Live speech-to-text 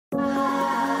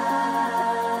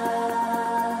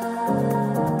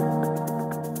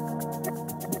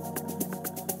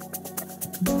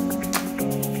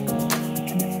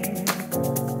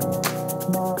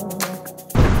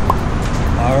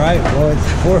Well, it's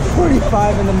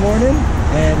 4:45 in the morning,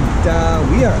 and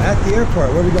we are at the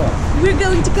airport. Where are we going? We're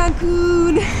going to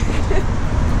Cancun.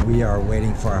 We are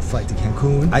waiting for our flight to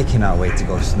Cancun. I cannot wait to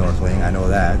go snorkeling, I know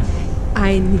that.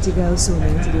 I need to go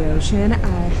swimming to the ocean.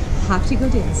 I have to go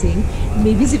dancing,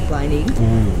 maybe ziplining.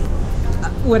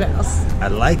 What else?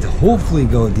 I'd like to hopefully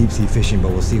go deep sea fishing, but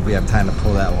we'll see if we have time to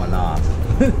pull that one off.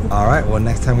 All right, well,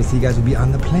 next time we see you guys, we'll be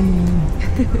on the plane.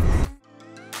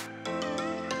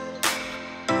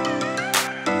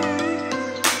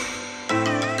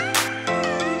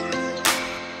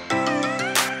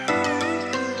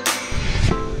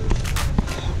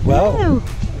 Well,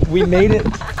 we made it.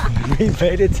 We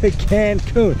made it to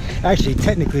Cancun. Actually,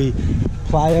 technically,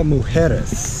 Playa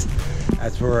Mujeres.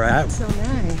 That's where we're at. So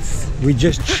nice. We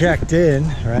just checked in,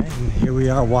 right? And here we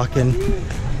are walking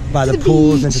by the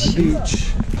pools and to the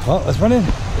beach. Oh, let's run in.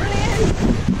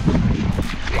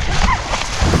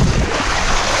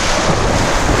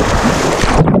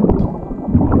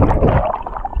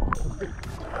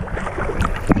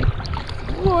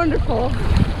 Wonderful.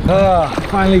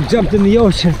 Finally jumped in the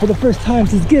ocean for the first time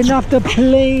since getting off the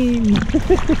plane.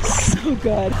 So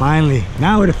good. Finally,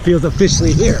 now it feels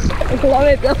officially here. I love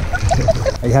it.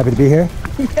 Are you happy to be here?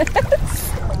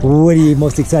 Yes. What are you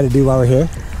most excited to do while we're here?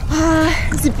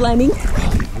 Ziplining.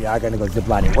 We are gonna go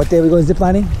ziplining. What day are we going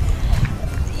ziplining?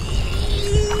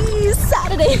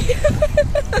 Saturday.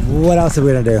 What else are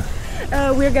we gonna do?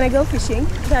 We're gonna go fishing.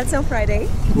 That's on Friday.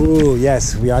 Ooh,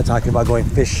 yes, we are talking about going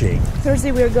fishing.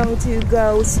 Thursday we're going to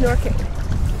go snorkeling.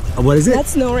 What is it? Not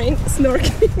snoring,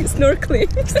 snorkeling. Snorkeling.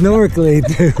 Snorkeling,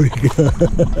 there we go.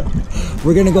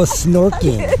 We're gonna go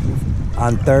snorkeling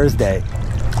on Thursday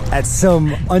at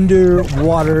some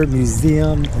underwater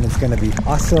museum, and it's gonna be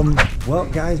awesome. Well,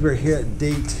 guys, we're here at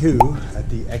day 2 at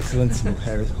the Excellence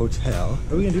Mujeres Hotel.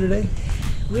 What are we gonna do today?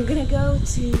 We're gonna go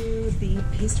to the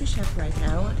pastry shop right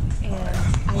now, and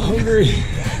I'm hungry.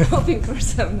 hoping for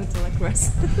some Nutella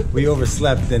crust. We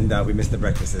overslept and we missed the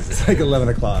breakfasts. It's like 11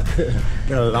 o'clock.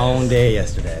 Been a long day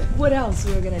yesterday. What else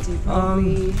we're gonna do?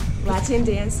 Probably Latin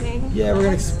dancing. Yeah, we're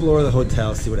gonna explore the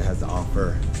hotel, see what it has to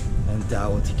offer, and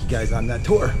we'll take you guys on that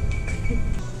tour.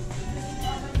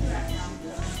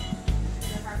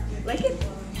 Like it?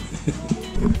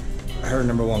 Her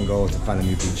 #1 goal is to find a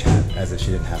new beach hat, as if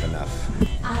she didn't have enough.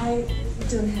 I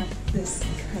don't have this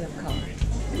kind of color.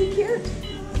 Pretty cute.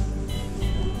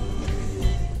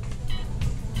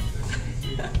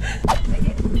 Like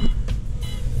it?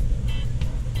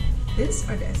 This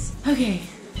or this? Okay,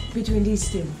 between these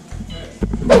two.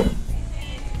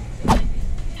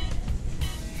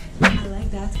 I like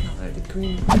that color, the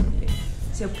green.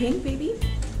 So pink, baby?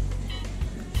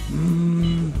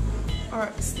 Or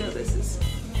still this is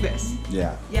this?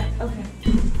 Yeah. Yeah, okay.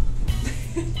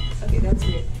 Okay, that's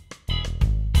weird.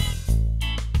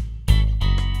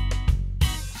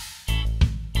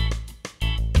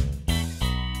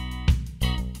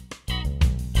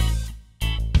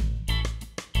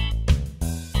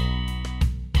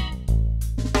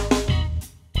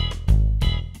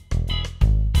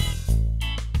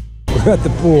 We're at the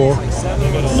pool.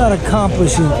 Not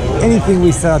accomplishing anything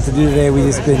we set out to do today. We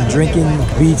just been drinking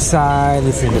beachside,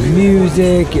 listening to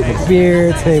music, getting a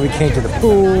beer. Today we came to the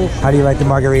pool. How do you like the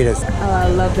margaritas? Oh, I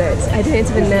love it. I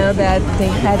didn't even know that they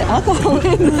had alcohol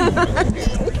in them.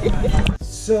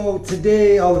 So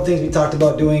today, all the things we talked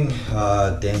about doing,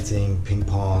 dancing, ping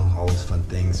pong, all those fun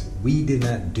things, we did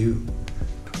not do.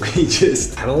 We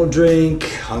just had a little drink,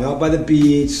 hung out by the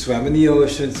beach, swam in the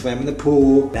ocean, swam in the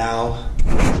pool. Now,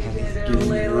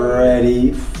 getting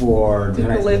ready for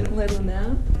tonight's little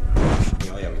nap.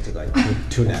 Oh yeah, we took like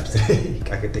two naps today.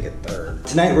 I could take a third.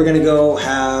 Tonight we're gonna go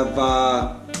have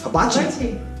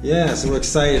hibachi. Yeah, so we're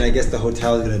excited. I guess the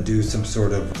hotel is gonna do some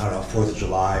sort of, I don't know, 4th of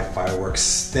July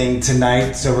fireworks thing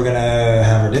tonight. So we're gonna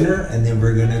have our dinner and then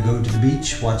we're gonna go to the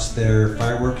beach, watch their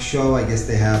fireworks show. I guess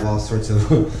they have all sorts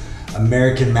of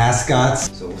American mascots.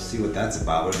 So we'll see what that's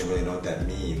about. We don't really know what that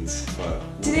means. But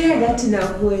today I got to know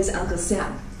who is Uncle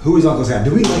Sam. Who is Uncle Sam?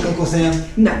 Do we like Uncle Sam?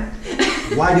 No.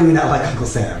 Why do we not like Uncle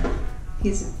Sam?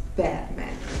 He's a bad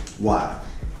man. Why?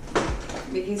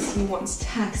 Because he wants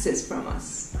taxes from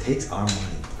us. Takes our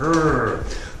money.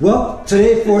 Well,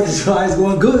 today 4th of July is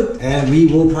going good, and we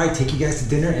will probably take you guys to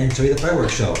dinner and show you the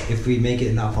fireworks show if we make it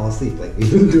and not fall asleep like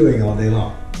we've been doing all day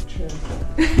long. True.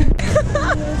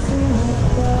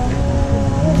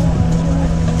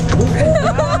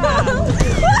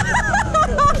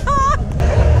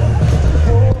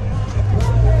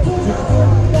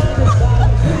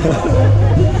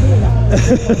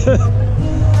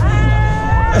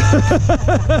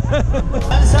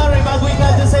 I'm sorry, but we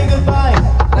got to say goodbye.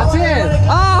 That's it.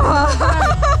 Oh.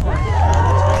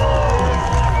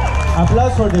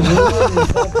 Applause for the movie.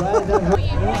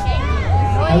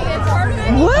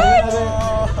 What?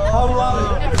 How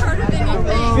long? It's harder than you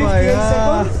think. Oh my 58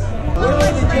 God.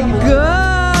 seconds?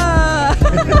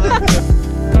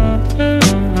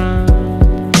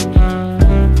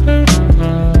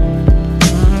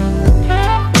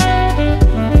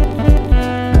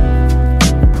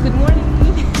 Good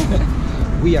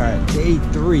morning. We are at day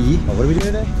 3. Oh, what are we doing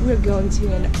today? We're going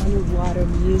to an underwater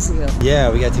museum.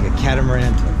 Yeah, we gotta take a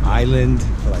catamaran to an island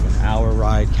for like an hour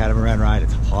ride, catamaran ride.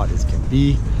 It's hot as can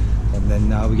be. And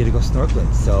then we get to go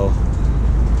snorkeling. So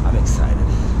I'm excited.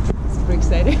 Super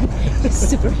excited. It's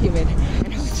super humid.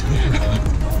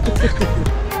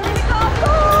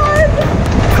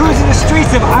 Cruising the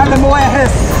streets of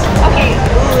Alamoejas. Okay,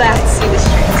 let's see the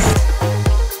streets.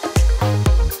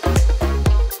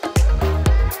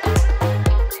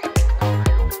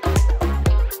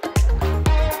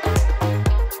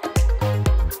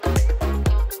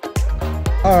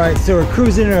 All right, so we're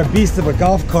cruising in our beast of a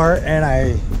golf cart, and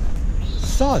I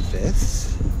saw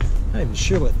this. I'm not even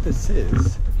sure what this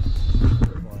is.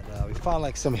 But we found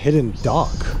like some hidden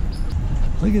dock.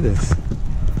 Look at this.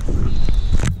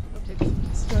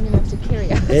 Strong enough to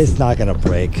carry us. It's not gonna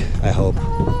break, I hope.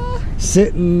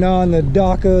 Sitting on the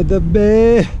dock of the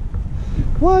bay,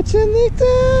 watching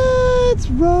the tides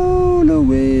roll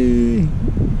away.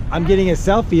 I'm getting a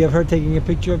selfie of her taking a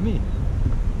picture of me.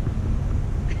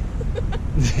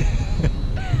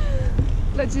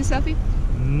 Let's do a selfie.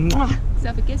 Mwah.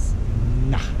 Selfie kiss.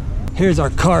 Nah. Here's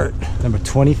our cart, number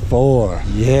 24.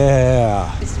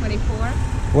 Yeah. It's 24.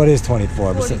 What is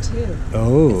 24? 42.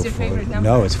 Oh, It's your favorite number?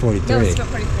 No, it's 43. No, it's not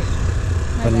 43.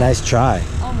 My But bad. nice try.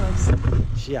 Almost.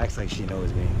 She acts like she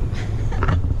knows me.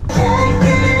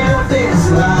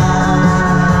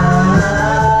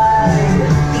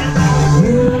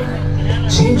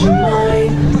 Change your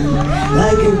mind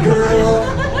like a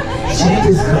girl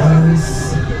changes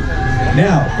clothes.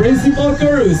 Now, principal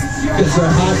chorus. Cause you're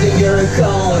hot and you're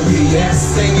cold. You're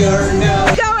yes and you're no.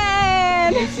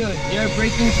 Going! You're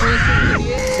breaking first.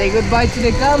 Say goodbye to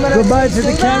the camera. Goodbye to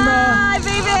the camera. Bye,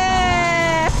 baby!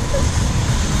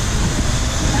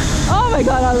 Oh my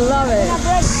god, I love it.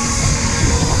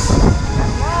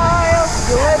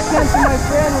 You wave candy, my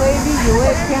friend, lady. You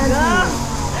wave candy.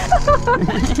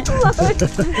 Love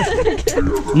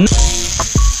it.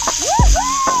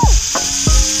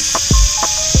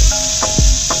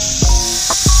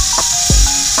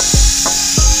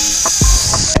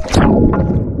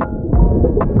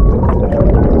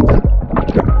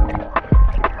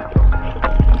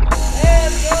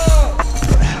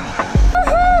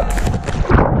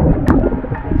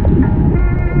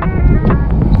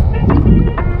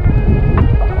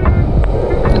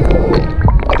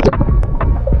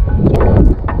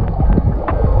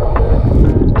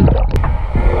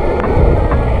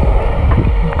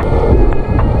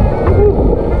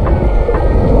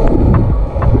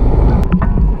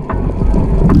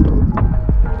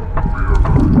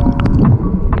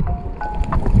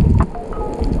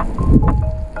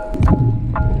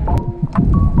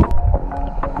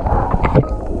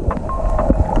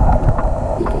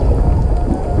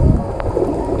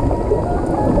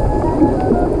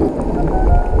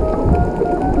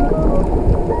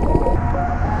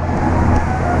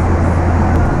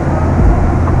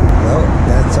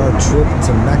 Trip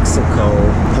to Mexico,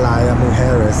 Playa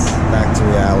Mujeres, back to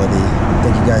reality.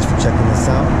 Thank you guys for checking this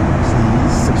out.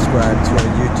 Please subscribe to our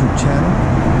YouTube channel.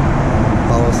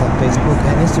 Follow us on Facebook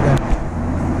and Instagram.